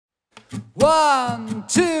1,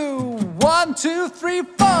 2, 1, 2, 3,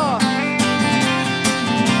 4.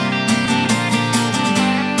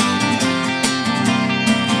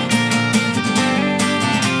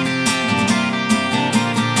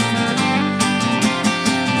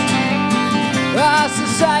 Our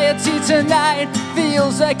society tonight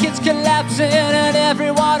feels like it's collapsing, and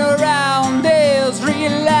everyone around is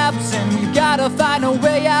relapsing. We've gotta find a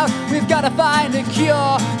way out, we've gotta find a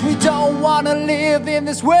cure. We don't wanna live in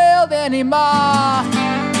this world anymore.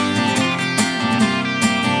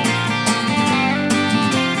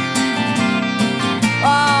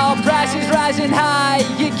 Oh, prices rising high,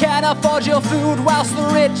 you can't afford your food, whilst the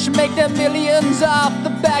rich make their millions off the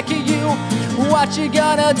back of you. What you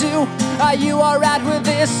gonna do? Are you alright with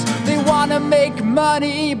this? They wanna make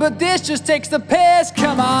money, but this just takes the piss.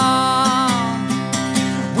 Come on,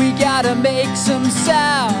 we gotta make some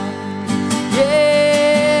sound.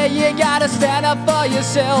 Yeah, you gotta stand up for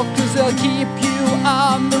yourself, 'cause they'll keep you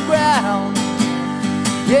on the ground.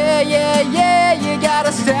 Yeah, yeah, yeah, you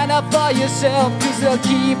gotta stand up for yourself, 'cause they'll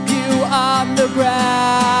keep you on the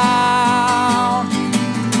ground.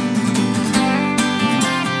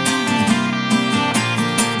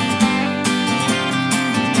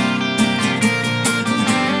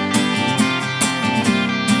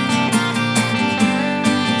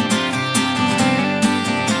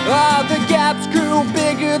 Oh, the gaps grew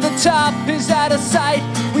bigger, the top is out of sight.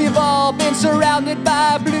 We've all been surrounded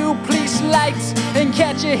by blue police lights. And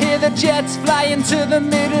can't you hear the jets flying to the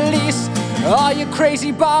Middle East? All your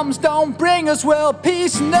crazy bombs don't bring us world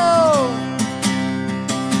peace, no.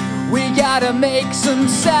 We gotta make some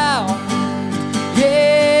sound.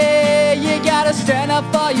 Yeah, you gotta stand up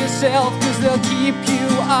for yourself, 'cause they'll keep you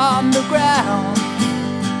on the ground.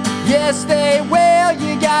 Yes, they will.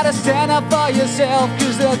 You gotta stand up for yourself,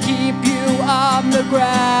 'cause they'll keep you on the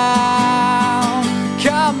ground.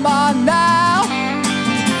 Come on